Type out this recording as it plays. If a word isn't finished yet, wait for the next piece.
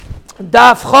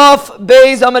Daf Chaf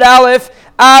Beis Amud Aleph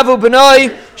Avu B'noi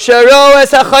Shero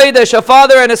Es HaChodesh. A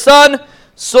father and a son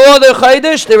saw the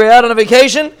Chodesh. They were out on a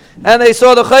vacation and they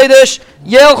saw the Chodesh.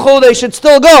 Yelchu, they should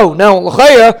still go. Now,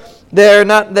 l'chayra,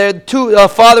 they're two, a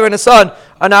father and a son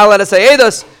are not allowed to say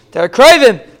Eidos. They're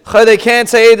Krivim. They can't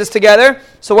say Eidos together.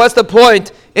 So what's the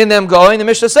point in them going? The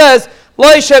Mishnah says, Lo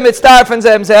Yishem Mitzdarfen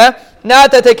Zemzeh.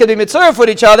 Not that they could be mitzvah with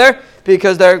each other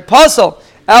because they're puzzle.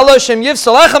 Elo Shem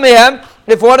Yivsal Echem.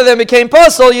 If one of them became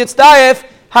puzzle, Yitzdaref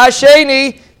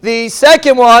Hasheni, the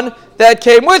second one that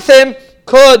came with him,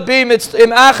 could be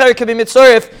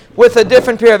mitzvah with a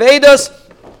different pair of Eidos.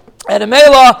 And a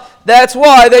Mela, that's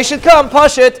why they should come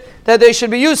Pashit, that they should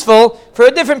be useful for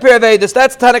a different pair of Eidos.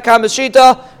 That's Tanakama's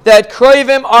Shita, that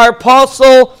Krivim are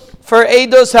puzzle for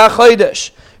Eidos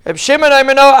HaChodesh. Reb Shimon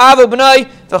Aimeno Avu B'nai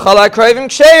V'chala Krivim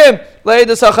Ksherim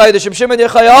L'Eidos HaChodesh. Reb Shimon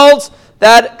Yechai holds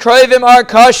that Krivim are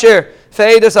kosher for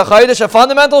Eidos HaChodesh. A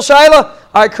fundamental shaila,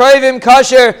 are Krivim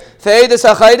kosher for Eidos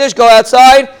HaChodesh? Go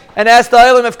outside and ask the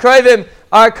Olim if Krivim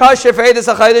are kosher for Eidos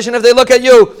HaChodesh, and if they look at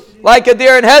you like a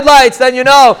deer in headlights, then you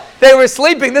know they were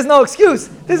sleeping. There's no excuse.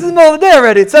 This is the middle of the day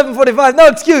already. It's 7:45. No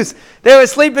excuse. They were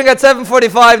sleeping at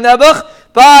 7:45 Nebuch.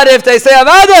 But if they say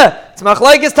Avada, it's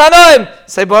Machlekes Tanoim.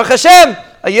 Say Baruch Hashem.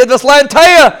 A Yid was learn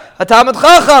Torah, a Talmud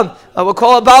Chacham. We'll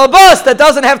call a Balabas that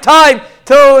doesn't have time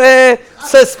to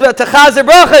chazer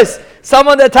brachas.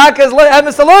 Someone that Taka is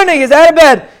learning, he's out of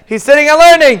bed, he's sitting and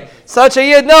learning. Such a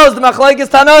Yid knows the Machlekes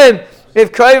Tanoim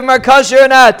if Krivim are kosher or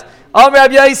not.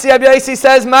 Rabbi Yaisi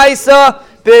says, Maisa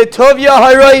beTuvia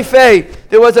Haroifei.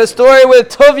 There was a story with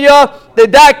Tuvia, the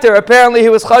doctor. Apparently he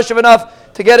was chashuv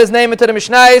enough to get his name into the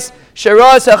Mishnayos.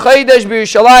 Sheras HaChodesh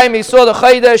b'Yerushalayim. He saw the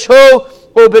Chodesh, who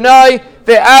u'bnai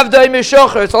ve'avdai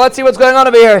mishocher. So let's see what's going on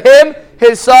over here. Him,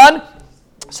 his son,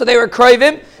 so they were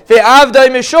Krivim. Ve'avdai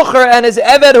mishocher, and his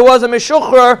Eved, who was a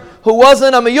mishocher, who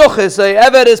wasn't a miyuchis. So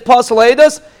Eved is Pasal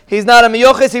Eidos. He's not a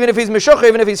miyuchis, even if he's mishocher,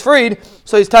 even if he's freed.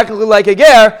 So he's technically like a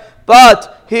ger,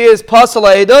 but he is Pasal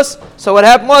Eidos. So what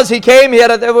happened was, he came,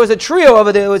 there was a trio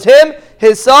over there. It was him,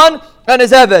 his son, and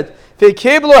his Eved. The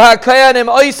Kayanim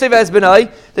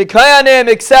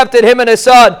accepted him and his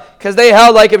son because they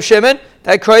held like Reb Shimon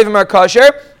that Krivim are kosher.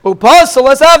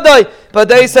 But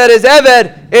they said his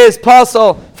Eved is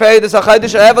Pasal for Eidos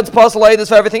HaChodesh. Eved's Pasal Eidos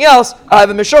for everything else.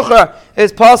 Ivan Meshuchar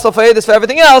is Pasal for Eidos for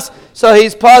everything else. So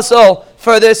he's Pasal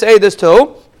for this Eidos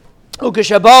too.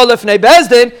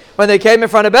 When they came in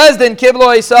front of Bezdin,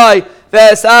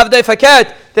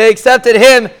 they accepted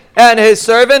him and his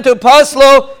servant to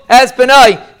paslo as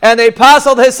benai, and they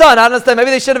passled his son. I understand, maybe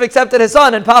they should have accepted his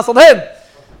son and passled him.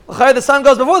 The son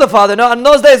goes before the father. No, in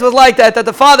those days it was like that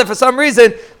the father for some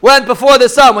reason went before the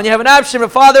son. When you have an option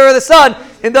of father or the son,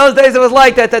 in those days it was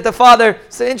like that the father,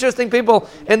 so interesting people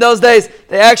in those days,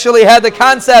 they actually had the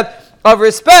concept of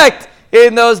respect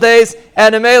in those days,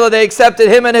 and in Mela they accepted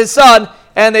him and his son,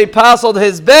 and they passled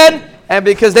his ben. And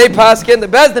because they paskin, the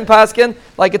Bezdin paskin,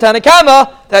 like a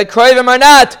Tanakama, that Krivim are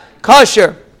not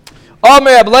kosher.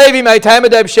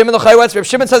 Reb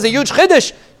Shimon says a huge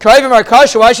chiddush. Krivim are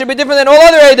kosher. Why should it be different than all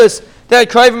other Eidos? That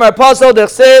Krivim are puzzled.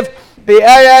 D'chsev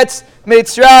be'eretz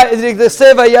Mitzrayim.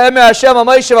 D'chsev hayemer Hashem al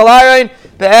Moshe v'al Aaron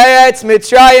be'eretz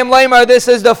Mitzrayim leimar. This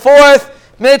is the fourth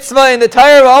mitzvah in the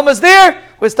Torah. We're almost there.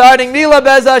 We're starting Mila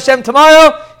Bez Hashem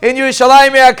tomorrow in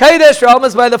Yerushalayim HaKodesh. We're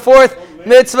almost by the fourth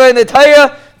mitzvah in the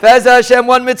Torah. Bez Hashem,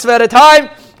 one mitzvah at a time.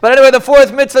 But anyway, the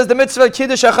fourth mitzvah is the mitzvah of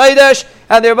Kiddush HaChodesh,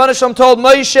 and the Rebbeinu Shalom told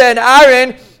Moshe and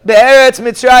Aaron, Be'eretz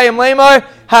Mitzrayim Leimar,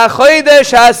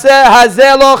 HaChodesh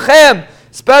Hazeh Lochem.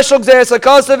 Special Gzeres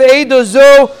HaKosav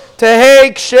Eiduzu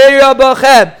Tehei Ksheria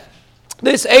B'chem.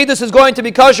 This Eidos is going to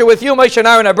be kosher with you, Moshe and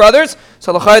Aaron are brothers.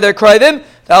 So l'chai they're Krivim.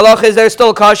 The halach is they're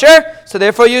still kosher. So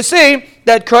therefore you see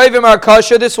that Krivim are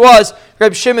kosher. This was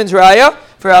Reb Shimon's raya.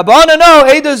 For Abana, no,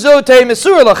 Eiduzu Tehei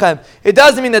Mesur Lachem. It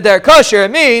doesn't mean that they're kosher. It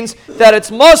means that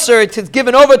it's Moser. It's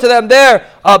given over to them there.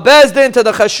 Bezdin, to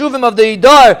the Chashuvim of the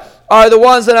Idar, are the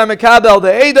ones that are Mekabel,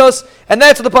 the Eidos. And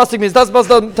that's what the pasuk means. That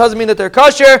doesn't mean that they're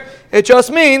kosher. It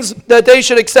just means that they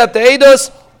should accept the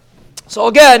Eidos. So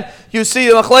again, you see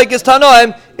the Machlekes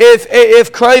Tanoim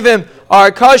if Krivim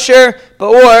are kosher,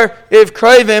 or if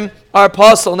Krivim are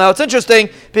pasal. Now it's interesting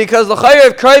because l'chayr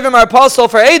if Krivim are pasal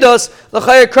for Eidos,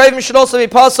 l'chayr Krivim should also be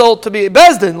pasal to be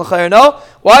Bezdin. L'chayr, no?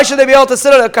 Why should they be able to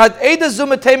sit on a Eidos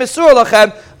zumatei mesur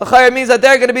lachem? L'chayr means that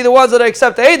they're going to be the ones that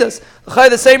accept Eidos. L'chayr,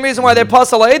 the same reason why they're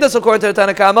pasal Eidos according to the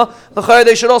Tanakama. L'chayr,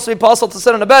 they should also be pasal to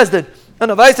sit on a Bezdin.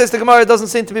 No, Vice says the Gemara doesn't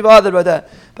seem to be bothered by that.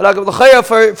 But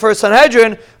for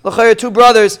Sanhedrin, two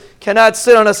brothers cannot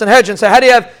sit on a Sanhedrin. So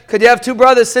could you have two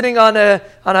brothers sitting on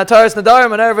Hataras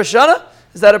Nadarim on Erev Rosh Hashanah?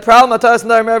 Is that a problem, Hataras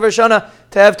Nadarim Erev Rosh Hashanah,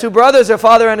 to have two brothers, their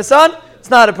father and a son? It's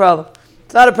not a problem.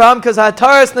 It's not a problem because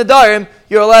hataras nadarim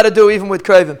you're allowed to do even with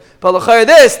krivim. But l'chayr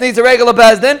this needs a regular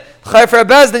bezdin. L'chayr for a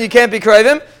bezdin you can't be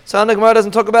krivim. So the Gemara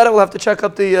doesn't talk about it. We'll have to check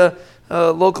up the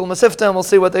local masifta and we'll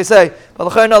see what they say. But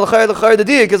l'chayr the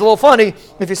diak is a little funny.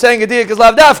 If you're saying a diak is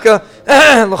lav dafka,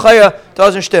 l'chayr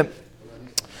doesn't shtim.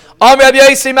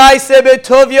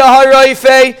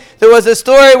 There was a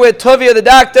story with Tuvia the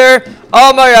doctor.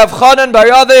 Amar Rav Chanan bar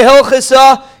Rava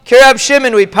Hilchasa Kirab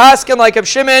Shimon. We paskin like Rav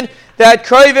Shimon that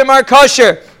kroivim are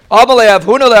kosher. Amar Rav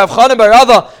Huna Rav Chanan bar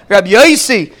Rava Rab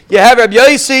Yosi. You have Rab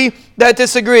Yosi that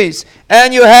disagrees,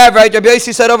 and you have Rab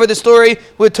Yosi said over the story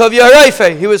with Tuvia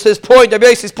Haraife. He was his point. Rab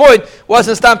Yosi's point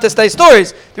wasn't stamped to say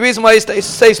stories. The reason why he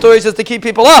say stories is to keep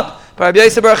people up. But Rabbi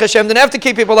Yosef Baruch Hashem didn't have to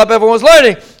keep people up, everyone was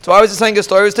learning. So I was just saying a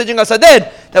story, he was teaching us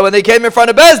that when they came in front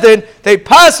of Bezdin, they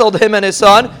passled him and his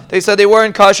son. They said they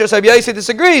weren't kosher. So Rabbi Yosef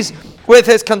disagrees with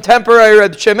his contemporary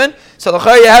Rabbi Shimon. So the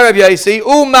you have Rabbi Yosef,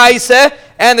 Maisa,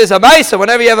 and there's a Maisa.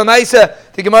 Whenever you have a Maisa,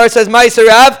 the Gemara says Maisa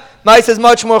Rav. Maisa is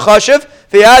much more chashiv.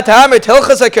 V'yat hamer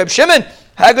tilchas like Rabbi Shimon.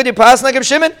 How could you pass like Rabbi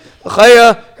Shimon?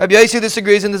 Rabbi Yosef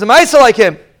disagrees, and there's a Maisa like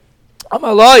him.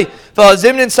 Many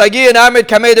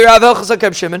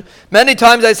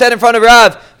times I said in front of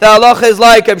Rav that halacha is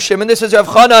like Reb Shimon. This is Rav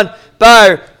Chanan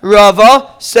bar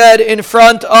Rava said in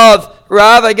front of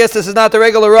Rav. I guess this is not the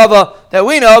regular Rava that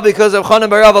we know because Rav Chanan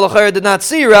bar Rava did not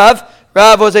see Rav.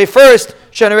 Rav was a first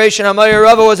generation Amayr.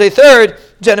 Rava was a third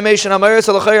generation Amayr.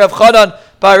 So Rav Chanan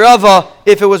bar Rava,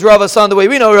 if it was Rava's son the way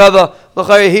we know Rava,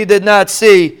 he did not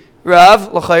see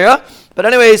Rav. But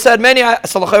anyway, he said many.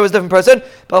 So Lachai was a different person.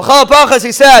 But Chalapachas,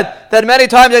 he said that many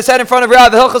times I said in front of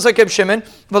Rav, Hilchas like Shimon,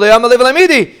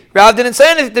 Rav didn't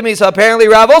say anything to me. So apparently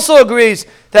Rav also agrees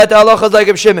that the halacha is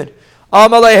like Shimon.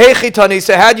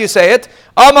 So how do you say it?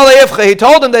 He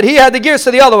told him that he had the gears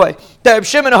to the other way. That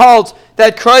Shimon holds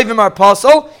that kroivim are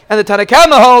pasul, and the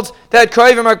Tanakama holds that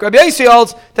kroivim are Rabbi Yossi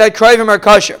holds that kroivim are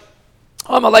kosher.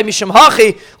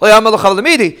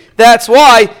 That's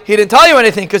why he didn't tell you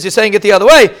anything, because you're saying it the other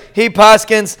way. We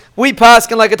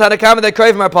paskin like a Tanakama that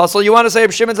kroivim are pasul. You want to say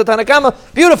Shimon's a Tanakama?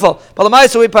 Beautiful. But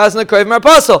Lamaisa, we paskin that kroivim are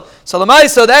pasul. So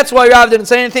Lamaisa, that's why Rav didn't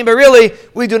say anything, but really,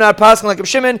 we do not paskin like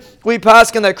Shimon. We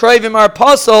paskin that kroivim are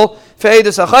pasul.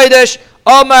 Fe'edus HaChaydesh,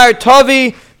 Omar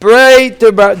Tavi, Brei,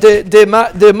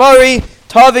 Demari,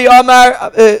 Tavi,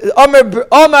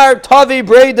 Omar Tavi,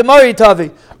 Brei, Demari, Tavi.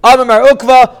 Amar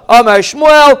Ukva, Amar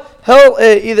Shmuel,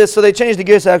 either, so they changed the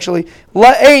gears actually.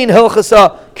 La'ain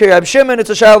Hilchasa Kirab Shimon.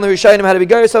 It's a shayla in the Rishayim how to be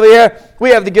gears over here.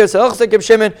 We have the gears of Hilchasa Kirab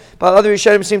Shimon, but other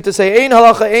Rishayim seem to say Ain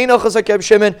Halacha, Ain Hilchasa Kirab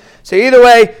Shimon. So either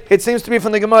way, it seems to be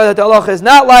from the Gemara that the halacha is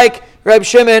not like Reb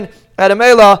Shimon at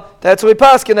Amela. That's what we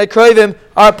paskin that kroivim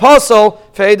are pasul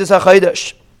for Eidos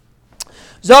HaChaydesh.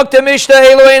 Zokta Mishta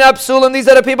Elohein Apsulim. These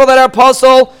are the people that are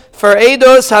pasul for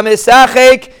Eidos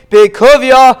HaMesachek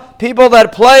Bekovya, people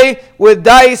that play with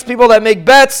dice, people that make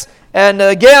bets and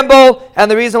gamble.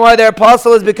 And the reason why they're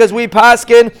apostle is because we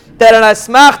paskin that an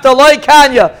asmachta loy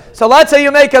kanya. So let's say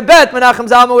you make a bet, Menachem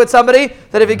Zalman, with somebody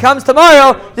that if he comes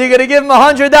tomorrow, you're going to give him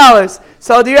 $100.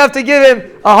 So do you have to give him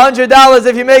 $100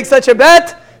 if you make such a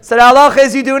bet? So the halach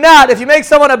is you do not. If you make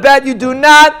someone a bet, you do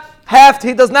not have to,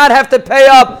 he does not have to pay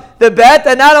up the bet.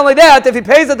 And not only that, if he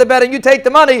pays up the bet and you take the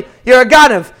money, you're a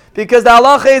ganav. Because the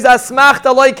halacha is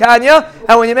asmachta loy kanya,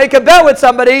 and when you make a bet with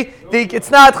somebody, it's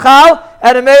not chal,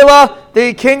 and a mela,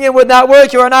 the kinyan would not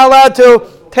work. You are not allowed to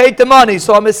take the money.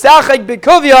 So a misachek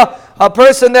bikuvya, a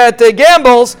person that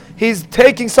gambles, he's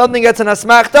taking something that's an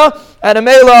asmachta, and a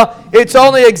mela, it's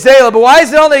only exela. But why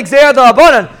is it only exela to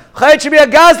abanan? It should be a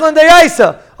gazlan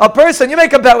deyaisa. A person, you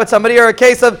make a bet with somebody, or a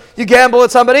case of you gamble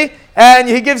with somebody, and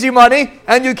he gives you money,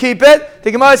 and you keep it.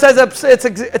 The Gemara says it's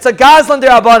a gazlan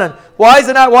deyabanan. Why is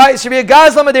it not? Why? It should be a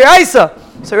gazlan deyaisa.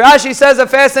 So Rashi says a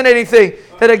fascinating thing,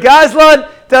 that a gazlan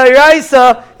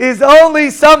deyaisa is only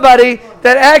somebody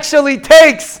that actually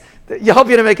takes, you hope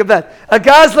you didn't make a bet. A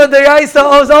gazlan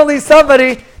deyaisa is only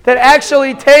somebody that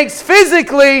actually takes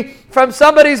physically from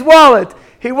somebody's wallet.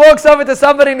 He walks over to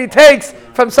somebody and he takes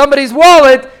from somebody's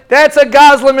wallet. That's a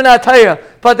gazlan minataya.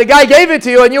 But the guy gave it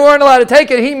to you and you weren't allowed to take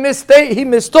it. He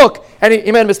mistook and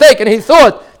he made a mistake and he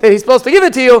thought that he's supposed to give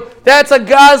it to you. That's a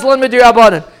gazlan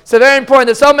midirabanan. So very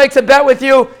important. If someone makes a bet with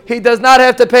you, he does not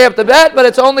have to pay up the bet, but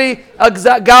it's only a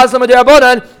gazlan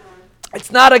midirabanan.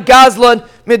 It's not a gazlan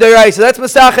midiraisa. So that's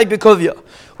masachek b'kuvya.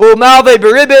 U'malve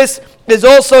beribis is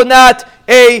also not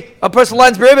a person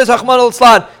lends beribis hachman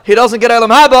al-islan. He doesn't get elam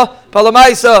haba.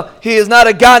 Palamaisa, he is not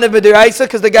a ganav midiraisa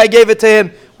because the guy gave it to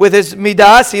him with his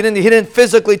midas. He didn't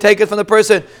physically take it from the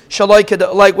person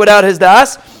like without his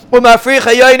das. Umafrich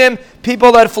hayonim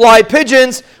people that fly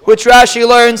pigeons, which Rashi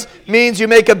learns means you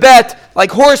make a bet,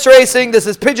 like horse racing. This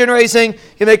is pigeon racing.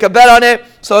 You make a bet on it.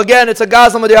 So again, it's a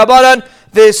gazlan M'Dirabanan.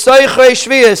 The Soichrei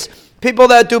Shvius, people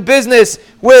that do business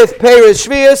with Peres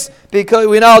Shvius, because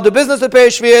we now do business with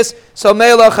Peres Shvius. So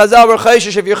Meila Chazal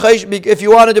R'Chayshish, if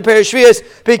you want to do Peres Shvius,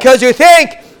 because you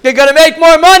think you're going to make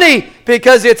more money,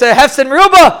 because it's a Hefsin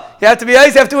Ruba, you have to be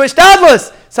Isaac, you have to wish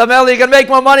Tadlus. So Meila, you're going to make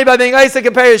more money by being Isaac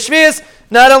and Peres Shvius.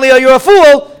 Not only are you a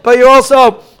fool, but you're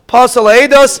also Pasal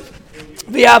Eidos,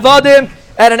 V'Avadim,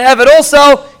 and an Evid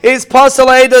also is Pasal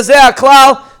Eidos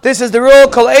Ze'aklal. This is the rule,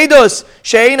 Kol Eidos,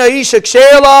 She'ena Isha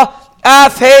Kshe'ela,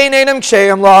 Af Hein Einam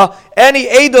Kshe'em La. Any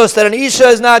Eidos that an Isha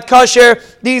is not kosher,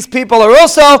 these people are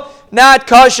also not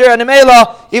kosher, and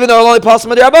Meila, even though they're only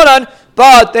Pasal M'Dirabanan,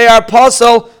 but they are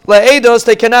Pasal Le'eidos,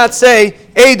 they cannot say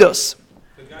Eidos.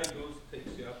 The guy goes,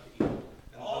 takes you out to eat,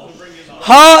 and doesn't bring you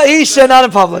Ha Isha, not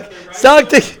in public.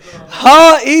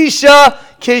 Ha Isha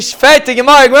Kishfet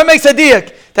Gemara. What makes a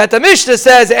diak? That the Mishnah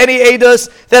says any Eidos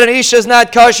that an Isha is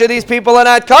not kosher, these people are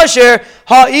not kosher.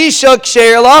 Ha Isha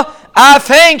Ksherla,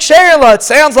 Afhang Ksherla. It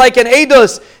sounds like an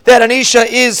Eidos that an Isha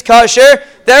is kosher.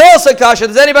 They're also kosher.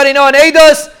 Does anybody know an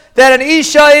Eidos that an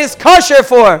Isha is kosher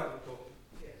for?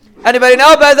 Anybody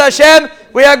know? Bez Hashem,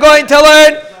 we are going to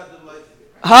learn.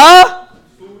 Huh?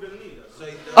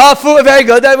 Food, very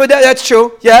good. That's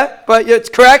true. Yeah, but it's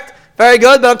correct. Very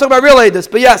good. But I'm talking about real Eidos.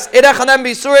 But yes, Erechanem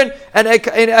Bisurin and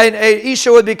a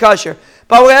Isha would be kosher.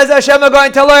 But Bez Hashem, we're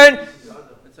going to learn.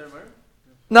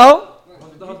 No?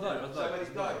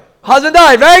 Husband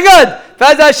died. Very good.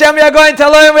 Bez Hashem, we are going to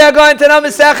learn. We are going to know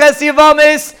Meseches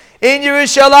Yivamis in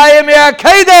Yerushalayim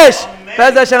Kadesh.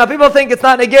 Bez Hashem. Now people think it's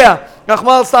not Negea.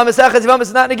 It's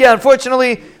not Negea.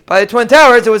 Unfortunately, by the Twin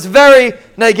Towers, it was very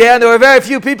Negea, and there were very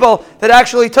few people that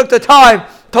actually took the time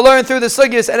to learn through the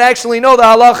sugyas and actually know the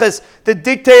halachas, the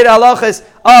dictated halachas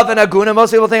of an aguna.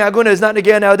 Most people think aguna is not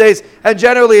Negea nowadays, and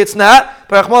generally it's not.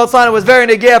 But Rachmana litzlan, it was very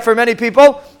Negea for many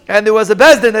people. And there was a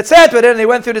bezdin that sat with it, and they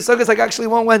went through the sugyas. Like actually,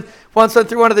 once went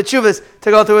through one of the chuvas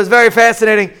to go through. It was very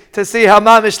fascinating to see how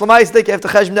mamish l'maisdik you have to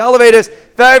cheshbon the elevators.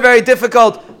 Very, very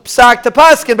difficult psak to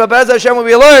paskin. But Bez Hashem, when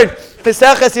we learn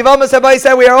Peseches Yivamas, everybody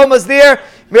said we are almost there.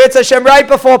 Mirz Hashem right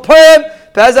before Purim.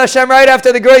 Bez Hashem right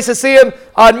after the Grace Hasiyim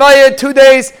on Mayid, 2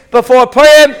 days before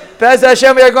Purim. Bez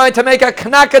Hashem, we are going to make a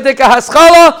knakadika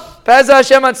haschala. Bez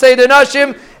Hashem on Seder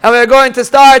Nashim, and we are going to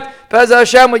start Bez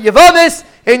Hashem with Yivamis.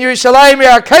 In Yerushalayim we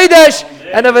are Kadesh,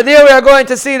 and over there we are going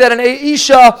to see that an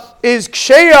Isha is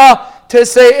Ksheya to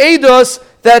say Eidos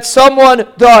that someone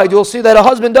died. You'll see that a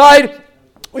husband died.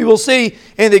 We will see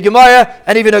in the Gemara,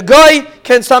 and even a guy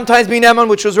can sometimes be Neman,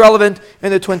 which was relevant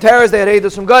in the Twin Towers. They had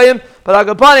Eidos from Goyim, but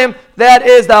Agapanim, that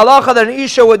is the halacha that an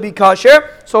Isha would be kosher.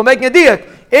 So making a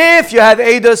diak. If you have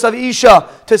Eidos of Isha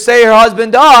to say her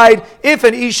husband died, if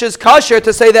an Isha is kosher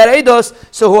to say that Eidos,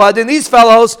 so who are these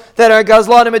fellows that are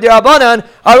Gazlan and M'Dirabanan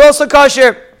are also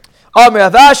kosher. Amr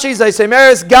Avashi,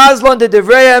 Zaysemeres, Gazlan de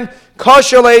Devreim,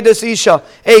 kosher Eidos Isha.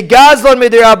 A Gazlan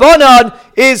M'Dirabanan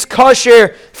is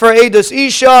kosher for Eidos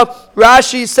Isha.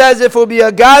 Rashi says if it will be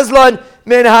a Gazlan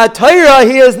Min HaTorah,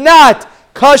 he is not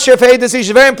kosher for Eidos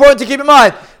Isha. Very important to keep in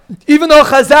mind. Even though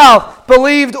Chazal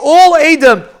believed all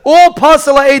Eidim, all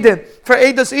Pasal Eidim for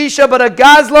Eidos Isha, but a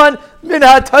Gazlan Min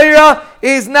HaTorah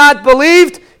is not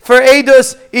believed for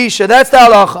Eidos Isha. That's the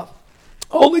halacha.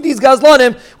 Only these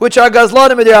Gazlanim, which are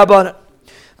Gazlanim M'Dirabanan.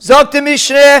 Zok the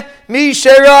Mishneh, Mi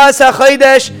Sheras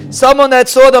HaChodesh, someone that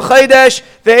saw the Chodesh,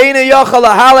 Ve'eina Yachal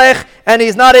HaHalech, and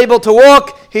he's not able to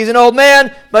walk, he's an old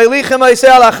man, Ma'lichem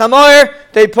Ha'isel HaChamoyer,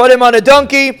 they put him on a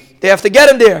donkey, they have to get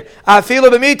him there. Afilu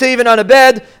b'mita, even on a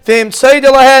bed. V'im tzayde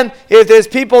lahem, if there's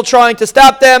people trying to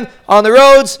stop them on the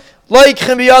roads, like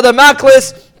chimiyada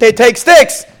maklis, they take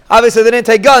sticks. Obviously, they didn't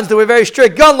take guns. There were very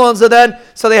strict gun laws then,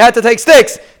 so they had to take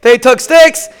sticks. They took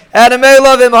sticks, and if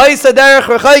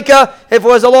it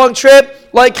was a long trip,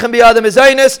 like chimiyada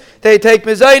mizainis, they take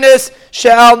mizainis,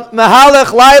 she'al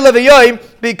mahalech laila v'yoyim,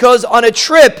 because on a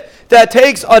trip that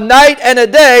takes a night and a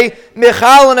day,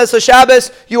 Michal and as a Shabbos,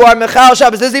 you are Michal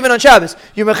Shabbos. This is even on Shabbos.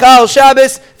 You Michal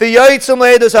Shabbos, v'yoyitzum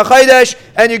le'edus HaChodesh,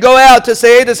 and you go out to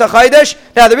say Edus HaChodesh.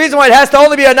 Now the reason why it has to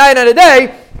only be a night and a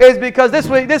day is because this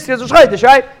is Rosh Chodesh,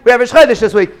 right? We have Rosh Chodesh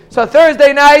this week. So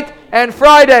Thursday night and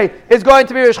Friday is going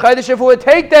to be Rosh Chodesh. If it would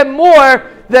take them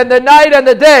more than the night and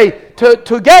the day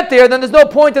to get there, then there's no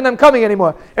point in them coming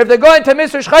anymore. If they're going to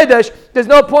miss Rosh Chodesh, there's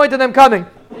no point in them coming.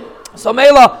 So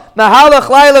Meila, Mahalach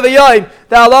Laila V'Yoyim,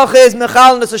 the halacha is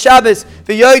Mechal Nes Shabbos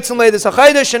V'Yoyitzum Leidus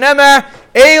HaChodesh Shenemer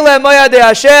Eile Moyadei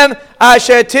Hashem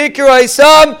Asher Tikru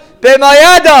Isam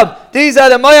B'Mayadam. These are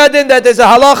the Moyadim that there's a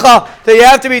halacha that you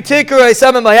have to be Tikur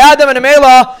Eisamim by Adam, and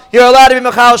Amela, you're allowed to be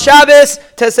Mechal Shabbos,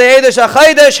 to say Eidish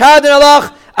HaChaydish, Hadin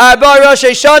Alach, Arba Rosh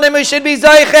Hashana, we should be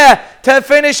Zayche, to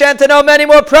finish and to know many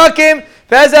more Prakim,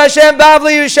 Bez Hashem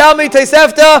Bavli Yushalmi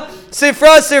Tesefta,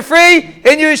 Sifra Sifri,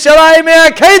 in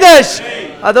Yerushalayim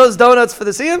Kedesh. Are those donuts for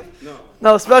the Siyum?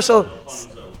 No, special.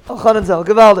 Al-Chananzel,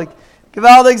 Gewaldig.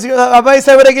 Rabbi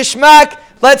say with a Geshmak.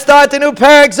 Let's start the new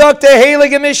parak. Zok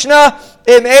Heilige Mishnah.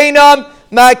 Im Einam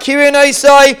Makirin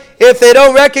Isai. If they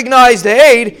don't recognize the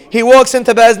aid, he walks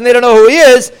into Bezdin. They don't know who he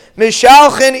is.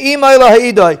 Mishalchin Imay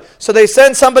Lahidai. So they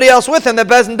send somebody else with him. The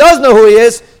Bezdin does know who he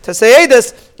is to say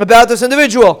this about this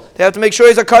individual. They have to make sure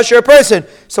he's a kosher person.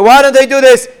 So why don't they do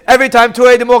this every time two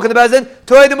Eidim walk in the Bezdin?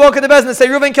 Two Eidim walk in the Bezdin and say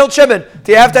Reuven killed Shimon.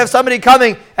 Do you have to have somebody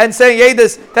coming and saying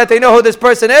Yedis that they know who this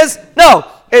person is? No.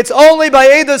 It's only by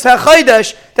Eidus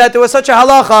HaChaydesh that there was such a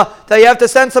halacha that you have to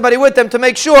send somebody with them to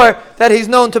make sure that he's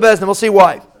known to Bezdin. We'll see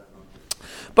why.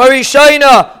 Originally,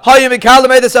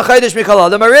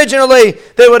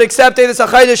 they would accept Eidus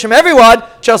HaChaydesh from everyone,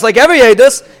 just like every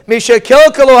Eidus.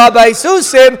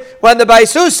 When the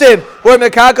Baisusim were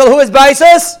Mekakal, who is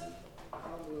Baisus?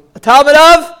 A Talmud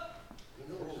of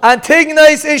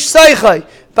Antignos Ish Seichai.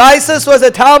 Baisus was a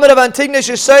Talmud of Antignos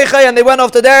Ish Seichai, and they went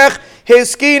off the derech.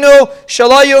 Hiskinu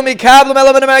Shalayu Mikablam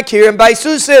Elaman Makir, and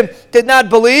Baisusim did not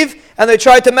believe, and they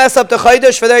tried to mess up the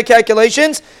Chaydesh for their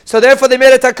calculations. So therefore they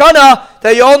made a takana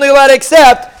that you only allowed to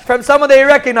accept from someone that you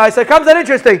recognize. So it comes out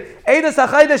interesting. Eidus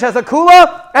HaChaydesh has a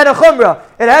kula and a chumrah.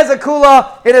 It has a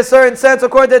kula in a certain sense.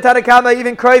 According to Tanakama,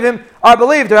 even Kravim are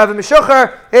believed. Or have a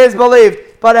Meshucher is believed.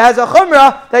 But it has a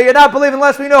chumrah that you're not believing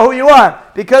unless we know who you are.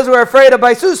 Because we're afraid of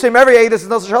Baisusim, every Eidus is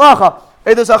no such halacha.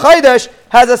 Eidus HaChaydesh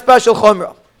has a special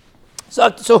chumrah. So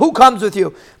who comes with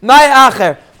you? My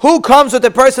acher. Who comes with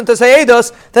the person to say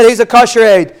Eidos that he's a kosher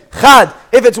aid? Chad.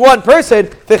 If it's one person,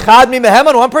 v'chad mi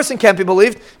meheman, one person can't be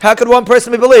believed. How could one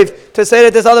person be believed? To say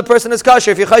that this other person is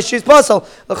kosher. If you chash she's puzzle,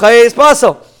 the chay is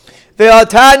puzzle.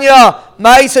 Ve'atanya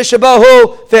ma'isa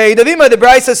shabahu ve'edavima. The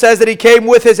Brisa says that he came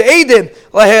with his eidim.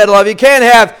 You can't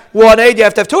have one aid, you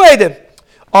have to have two eidim.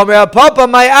 Omer Papa,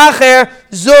 my acher,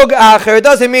 zug acher. It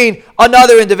doesn't mean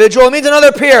another individual. It means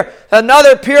another peer.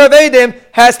 Another peer of Eidim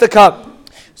has to come.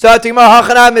 So it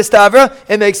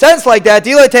makes sense like that.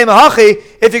 If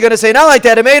you're going to say not like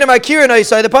that, the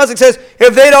pasuk says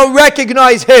if they don't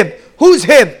recognize him, who's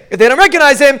him? If they don't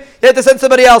recognize him, they have to send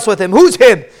somebody else with him. Who's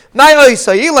him? If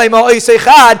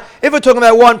we're talking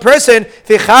about one person,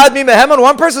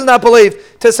 one person is not believed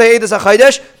to say Eidus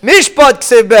HaChaydesh. Mishpat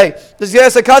ksivbei. The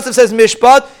Ziyas HaKasav says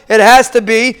Mishpat. It has to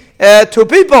be two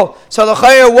people. So the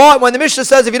Chayyar, when the Mishnah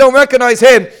says if you don't recognize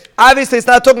him, obviously it's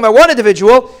not talking about one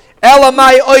individual.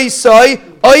 Elamai oisai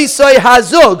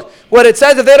hazug. What it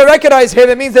says, if they don't recognize him,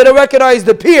 it means they don't recognize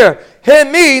the peer.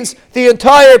 Him means the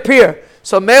entire peer.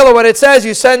 So Mela, when it says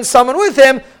you send someone with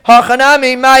him,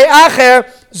 hachanami mai acher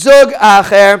zug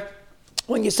acher.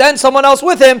 When you send someone else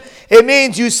with him, it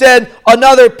means you send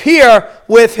another peer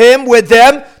with him, with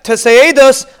them, to say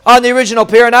Eidos on the original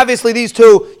peer. And obviously these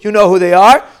two, you know who they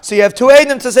are. So you have two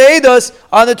Eidim to say Eidos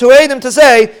on the two Eidim to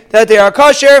say that they are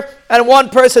kosher, and one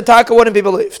person, Taka, wouldn't be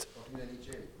believed.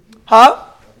 Huh?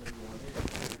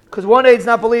 Because one Eid's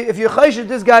not believed. If you're chayshish,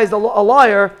 this guy is a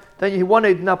liar, then one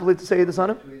Eid not believed to say Eidos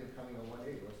on him.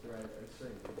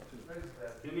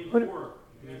 You need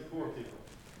four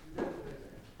people.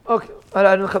 Okay,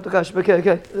 I don't have the kasha.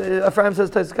 Okay. Ephraim says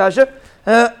it's kasha.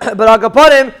 But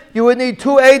Agapanim, you would need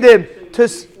two Eidim to,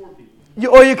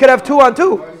 or you could have 2 on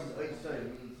 2.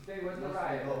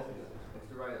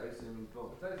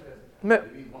 Maybe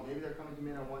they're coming to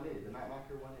me on one Eid. They're not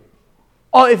makir one Eid.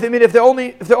 Oh, if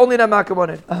they're only not makir one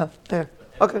Eid. There.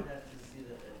 Okay.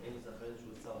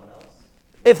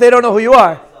 If they don't know who you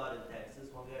are.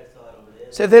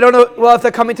 So if they don't know, well, if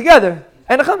they're coming together,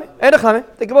 they can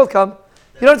both come.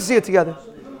 You don't have to see it together.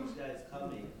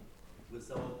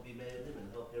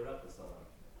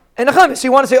 So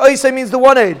you want to say Oisei means the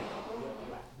one aid.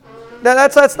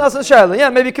 That's not necessarily. Yeah,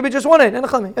 maybe it could be just one aid. Yeah,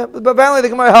 but apparently the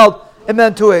Gemara held it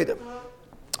meant 2 aid.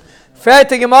 Fret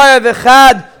the Gemara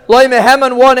v'chad loy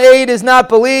meheman, one aid is not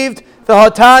believed. The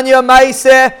Hatanya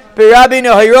Maiseh Rabbi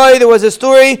Nahiroi. There was a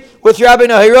story with Rabbi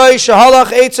Nahiroi.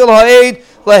 Shahalach Eitzel Ha'aid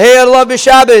Laheir La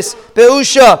B'Shabbos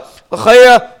Be'usha.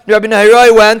 Rabbi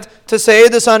Nahiroi went to say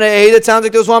this on an aid. It sounds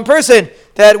like there was one person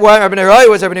that Rabbi Nahiroi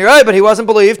was Rabbi Nahiroi, but he wasn't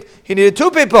believed. He needed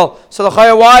 2 people. So the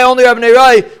Chaya, why only Rabbi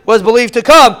Nahiroi was believed to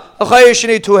come? The Chaya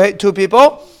should need two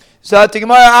people. So the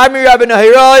Gemara, Ami Rabbi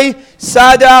Nahiroi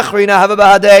Sadach Rina Hava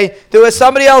Bahadei. There was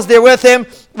somebody else there with him.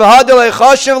 When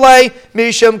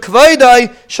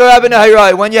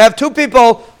you have 2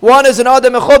 people, one is an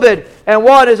Adam Mechubed, and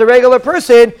one is a regular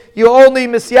person, you only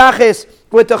misyaches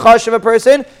with the chash of a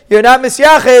person. You're not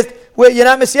misyaches with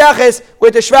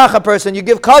the shvacha person. You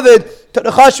give kavod to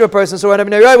the chash of a person. So when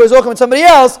Rabbi Nehiroi was walking with somebody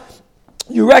else,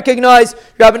 you recognize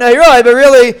Rabbi Nehiroi, but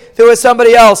really there was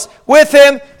somebody else with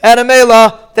him, and a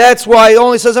mela. That's why it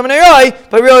only says Rabbi Nehiroi,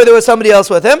 but really there was somebody else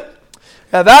with him.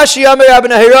 Rav Ashi Amar Rabbi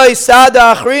Nehiroi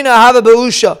Sada Achrina Hava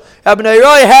Be'usha. Rabbi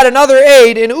Nehiroi had another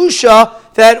aid in Usha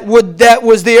that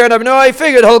was there, and Rabbi Nehiroi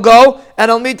figured he'll go and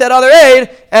he'll meet that other aid,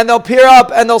 and they'll peer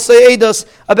up and they'll say Eidos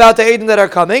about the Eidim that are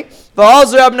coming.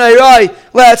 V'alzu Rabbi Nehiroi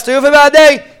let's do for bad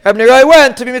day. Rabbi Nehiroi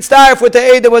went to be mitzdaref with the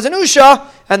aid that was in Usha,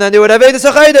 and then they would have Eidos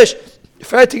HaChaydish.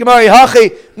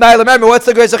 Remember, what's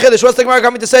the grace of Chiddush? What's the Gemara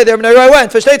coming to say? There, Rabbi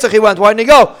went. He went. Why didn't he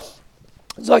go?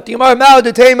 You would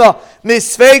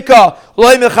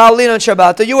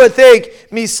think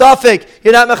misafik,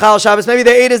 you're not mechal Shabbos. Maybe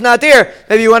the aid is not there.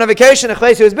 Maybe you went on vacation.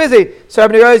 He was busy. So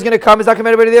Rabbi Nehiroi is going to come. He's not going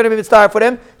to be anybody there to be mitzdaref with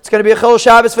him. It's going to be a chil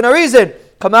Shabbos for no reason.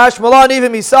 Kamash Malan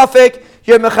even misafik,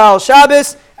 you're mechal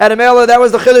Shabbos. And a mela, that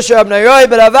was the Chiddush of Rabbi Nehiroi.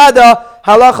 But avada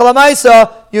halach lamaisa,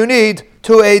 you need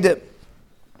two aidim.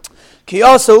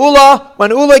 Kiyasa Ula,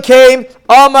 when Ula came,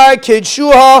 Amar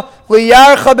Kidshuha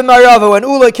Liyarcha b'Marava. When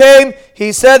Ula came,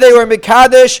 he said they were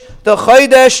Mekadesh, the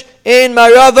Chodesh in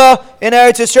Marava in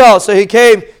Eretz Yisrael. So he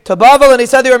came to Bavel and he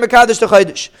said they were Mekadesh, the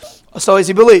Chodesh. So as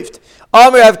he believed.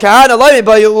 Amar Av Kahana Laimi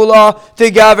by Ula,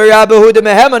 the Gaver Abahu de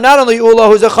Mehema. Not only Ula,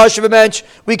 who's a Chashav mensch,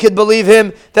 we could believe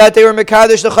him that they were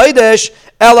Mekadesh, the Chodesh.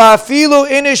 Ela Afilu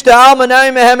Inish the Alma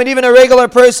Naim Mehem, and even a regular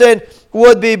person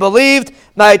would be believed.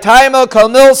 My taima kal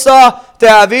milsa de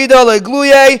avida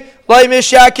legluye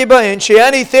loimish yakiba inchi.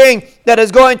 Anything that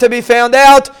is going to be found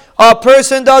out, a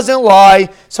person doesn't lie.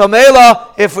 So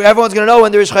mela, if everyone's going to know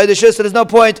when the Rish Chodesh is, so there's no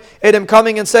point in him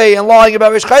coming and saying and lying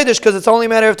about Rish Chodesh, because it's only a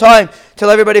matter of time till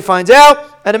everybody finds out.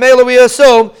 And mela, we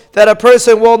assume that a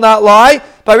person will not lie.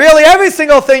 But really, every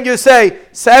single thing you say,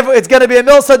 it's going to be a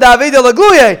milsa de avida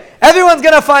legluye. Everyone's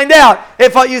going to find out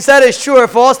if what you said is true or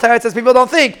false. Tarot says people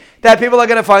don't think that people are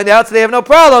going to find out, so they have no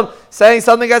problem saying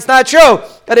something that's not true.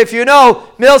 But if you know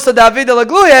milsa David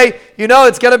Lagluye, you know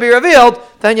it's going to be revealed,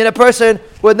 then a person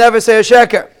would never say a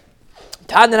sheker.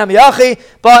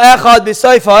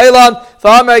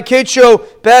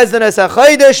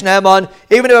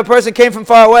 Even if a person came from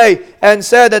far away and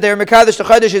said that they were Mekadesh the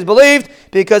Chodesh, is believed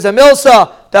because a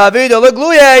milsa David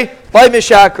Lagluye by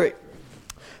Mishakri.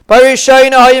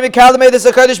 Originally,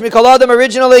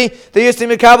 they used to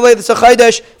make the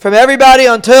Chodesh from everybody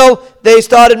until they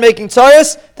started making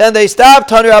tzaris. Then they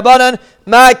stopped. Tanu Rabbanan,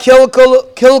 ma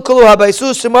kilkulu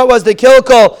habaysusim. What was the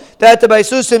kilkul that the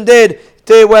baysusim did?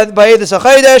 They went by the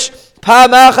Chodesh.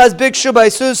 Pamachas bikshu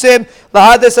baysusim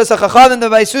lahadis as a chachamim. The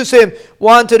baysusim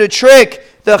wanted to trick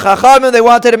the chachamim. They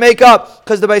wanted to make up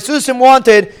because the baysusim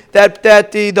wanted that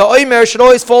the oimer should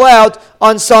always fall out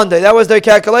on Sunday. That was their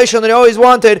calculation. They always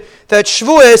wanted that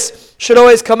Shavuos should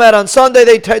always come out on Sunday.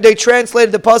 They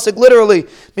translated the pasuk literally,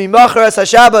 Mimachar es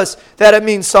HaShabbos, that it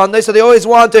means Sunday. So they always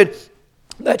wanted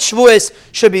that Shavuos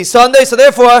should be Sunday. So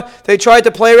therefore, they tried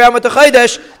to play around with the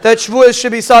Chodesh that Shavuos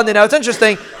should be Sunday. Now it's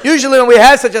interesting. Usually when we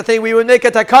have such a thing, we would make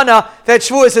a takana that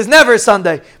Shavuos is never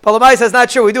Sunday. But Lamai says not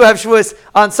true. We do have Shavuos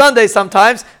on Sunday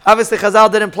sometimes. Obviously,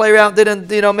 Chazal didn't play around,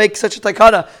 didn't make such a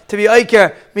takana to be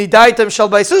Eiker midaitem shal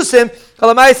baisusim.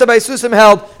 Lamai baisusim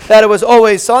held that it was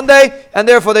always Sunday, and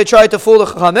therefore they tried to fool the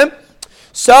Chachamim.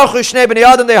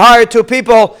 They hired two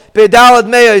people, Bedalad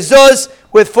Meya Zuz,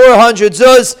 with 400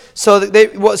 zuz, so that they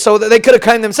could have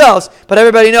claimed themselves, but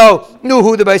everybody knew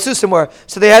who the Baisusim were.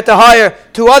 So they had to hire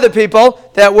two other people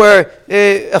that were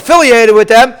affiliated with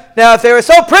them. Now, if they were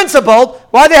so principled,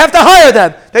 why do they have to hire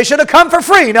them? They should have come for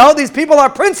free. No, these people are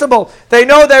principled. They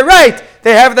know they're right.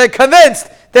 They're convinced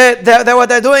that what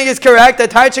they're doing is correct. They're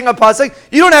teaching a pasuk.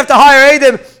 You don't have to hire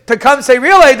Eidim to come say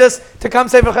real Eidos, to come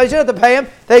say v'chayis. You don't have to pay him.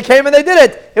 They came and they did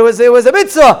it. It was a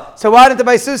mitzvah. So why didn't the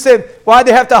Baisusim? Why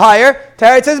they have to hire?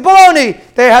 Teretz says baloney.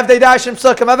 They have the dashim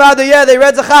psukim. Avada, yeah, they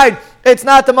read Zachayin. It's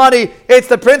not the money, it's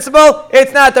the principle.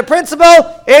 It's not the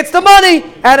principle, it's the money.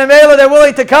 And in Mela, they're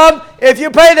willing to come if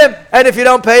you pay them. And if you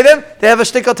don't pay them, they have a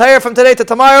shtickle tire from today to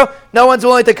tomorrow. No one's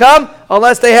willing to come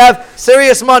unless they have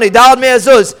serious money. Dalad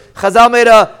me'azuz. Chazal made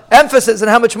an emphasis on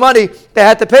how much money they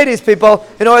had to pay these people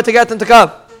in order to get them to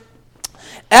come.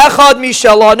 Echad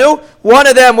mishalanu. One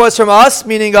of them was from us,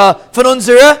 meaning Fanun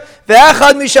Zira.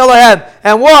 Ve'echad mishalahem.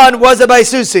 And one was a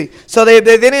Baisusi. So they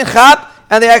didn't chap,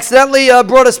 and they accidentally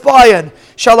brought a spy in.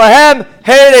 Shalahem,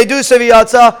 hey, they do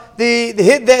seviyatza.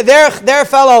 Their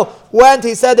fellow went,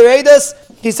 he said their Eidos,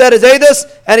 he said his Eidos,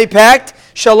 and he packed.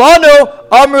 Shalanu,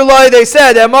 Amrulai, they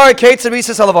said, Amar Kate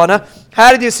Sabisa Salavana.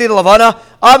 How did you see the Levana?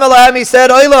 Amalahem, he said,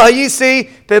 Oila hayisi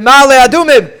b'male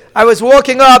adumim. I was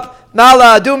walking up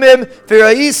Mala Adumim,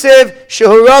 Vira'isiv,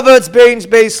 Shehuravat's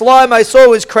Beis Slime. I saw it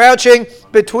was crouching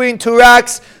between two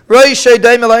racks. Roishay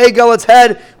Daimon La'egel, its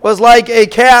head was like a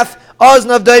calf.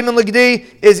 Oznav Daimon Ligdi,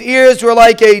 his ears were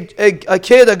like a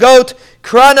kid, a goat.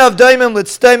 Kranav Daimon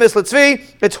Litstemis Litzvi,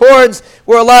 its horns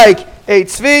were like a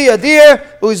tzvi, a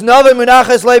deer. Uznavim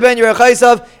Munachas Leben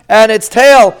Yerachaisav, and its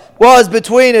tail was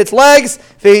between its legs.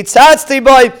 V'hitzatzti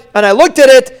boy, and I looked at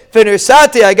it.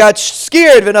 V'nirsati, I got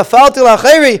scared. V'nafalti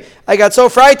lacheri, I got so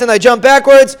frightened I jumped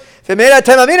backwards. If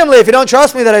you don't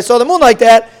trust me that I saw the moon like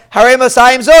that, Harei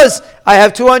Masayim Zuz, I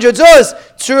have 200 Zuz.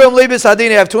 Tzurum Libis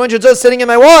Hadini, I have 200 Zuz sitting in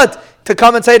my wallet to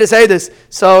come and say this.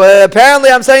 So apparently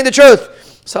I'm saying the truth.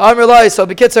 So Amr Lai, so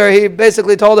Bekitzer, he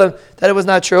basically told him that it was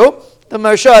not true. The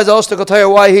Marsha has also to tell you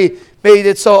why he made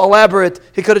it so elaborate.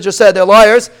 He could have just said they're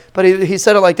liars, but he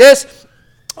said it like this.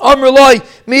 Amr Lai,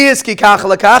 mi iski kach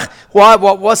lekach.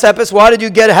 What's happened? How did you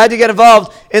get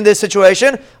involved in this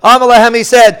situation? Amr Lahem, he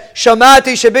said,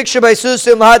 Shamati shabiksha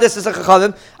baisusim lahadis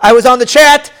chachamim. I was on the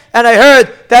chat and I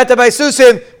heard that the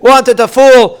baisusim wanted to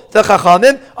fool the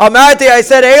chachamim. Amarti, I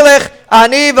said, Eilech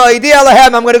ani va'idi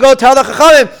alahem. I'm going to go tell the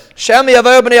chachamim. Shemi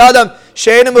avayu b'nei adam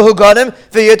she'enim mehuganim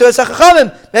v'yitu es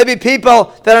chachamim. Maybe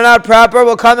people that are not proper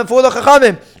will come and fool the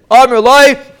chachamim. Amr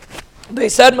Lai, they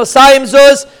said Masayim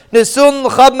Zuz Nisun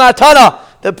L'chab Matana.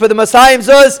 For the Masayim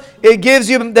Zuz, it gives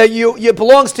you that it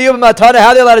belongs to you Matana. How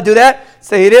are they allowed to do that?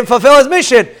 So he didn't fulfill his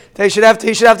mission. He should have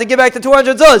to give back the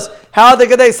 200 Zuz. How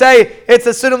could they say it's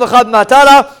a Sunnah L'chab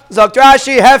Matana? Zok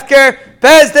Rashi, Hefker,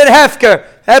 Bezdin Hefker.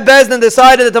 That Bezdin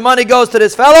decided that the money goes to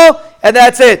this fellow, and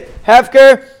that's it.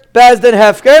 Hefker, Bezdin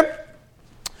Hefker.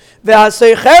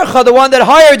 The one that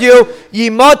hired you,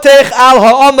 Yimotech al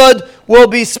ha'amud, will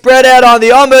be spread out on the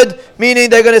amud, meaning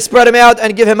they're going to spread him out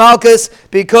and give him malchus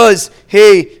because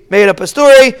he made up a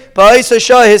story.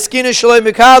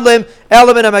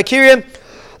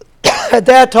 At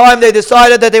that time, they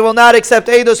decided that they will not accept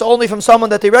edus only from someone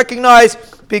that they recognize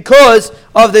because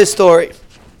of this story.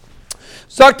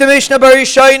 They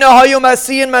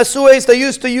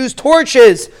used to use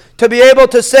torches to be able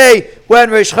to say when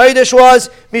Rosh Chodesh was,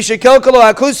 when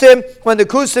the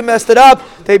Kusim messed it up,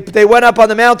 they went up on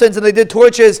the mountains and they did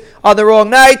torches on the wrong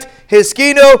night. They sent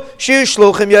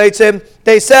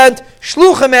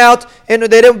shluchim out, and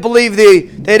they didn't believe they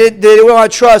didn't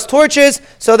want to trust torches,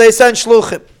 so they sent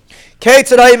shluchim. How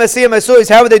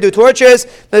would they do torches?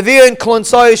 They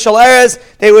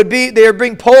would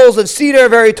bring poles of cedar,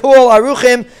 very tall,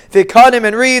 aruchim, vikanim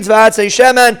and reeds,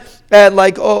 shemen, and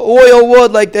like oil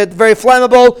wood, like that, very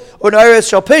flammable,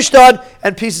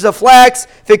 and pieces of flax.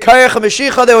 They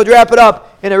would wrap it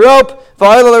up in a rope.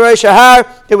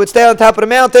 They would stay on top of the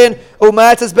mountain.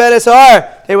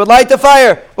 They would light the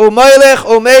fire.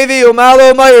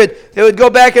 They would go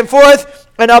back and forth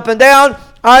and up and down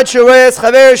until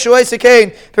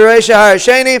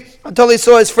he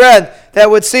saw his friend that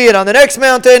would see it on the next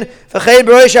mountain, and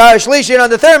on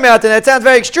the third mountain. That sounds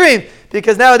very extreme,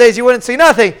 because nowadays you wouldn't see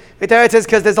nothing. It says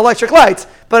because there's electric lights.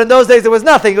 But in those days there was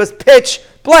nothing. It was pitch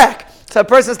black. So a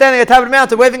person standing at the top of the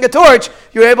mountain waving a torch,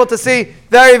 you were able to see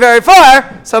very, very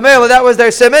far. So Mela, that was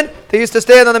their simon. They used to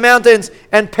stand on the mountains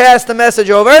and pass the message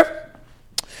over.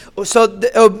 So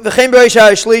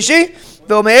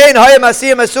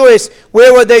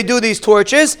where would they do these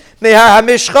torches? From Har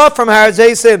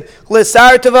Zaysim,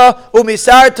 L'Sartava,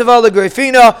 Umisartava,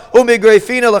 L'Grefina,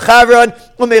 Umigrefina, L'Chavron,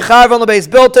 Umichavron, L'Beis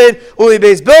Bilton,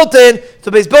 Umibeis Bilton.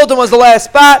 So Beis Bilton was the last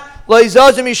spot. They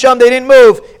didn't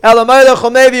move. When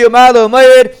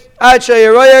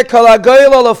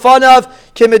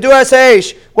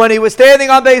he was standing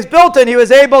on Beis Bilton, he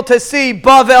was able to see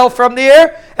Bavel from the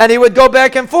air, and he would go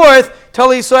back and forth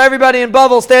till he saw everybody in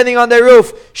Bavel standing on their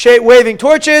roof, waving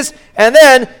torches, and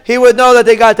then he would know that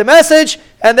they got the message,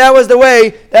 and that was the way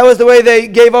they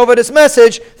gave over this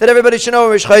message that everybody should know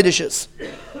Rosh Chodesh is.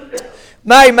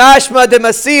 My mashma de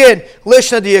masiyin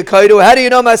lishna de yakaidu. How do you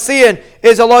know masiyin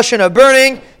is a lashon of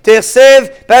burning?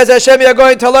 Tichsev, Bez Hashem, we are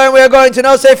going to learn. We are going to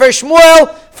know Sefer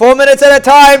Shmuel 4 minutes at a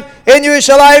time in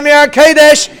Yerushalayim Yer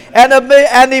Kodesh, and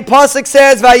the pasuk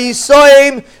says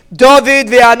Vayisoim David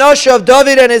v'Anosh of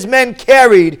David and his men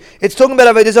carried. It's talking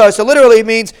about Avodah Zarah, so literally it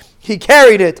means he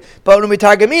carried it. But when we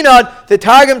targaminon, the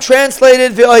targum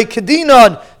translated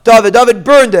v'Oikedinon David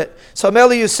burned it. So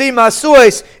Meli, you see,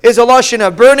 Masuis is a lashon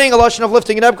of burning, a lashon of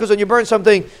lifting it up, because when you burn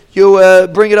something, you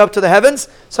bring it up to the heavens.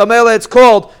 So Meli, it's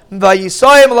called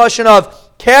Vayisayim, a lashon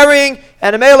of carrying,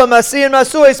 and Meli, Masi and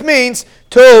Masuis means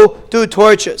to do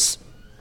torches.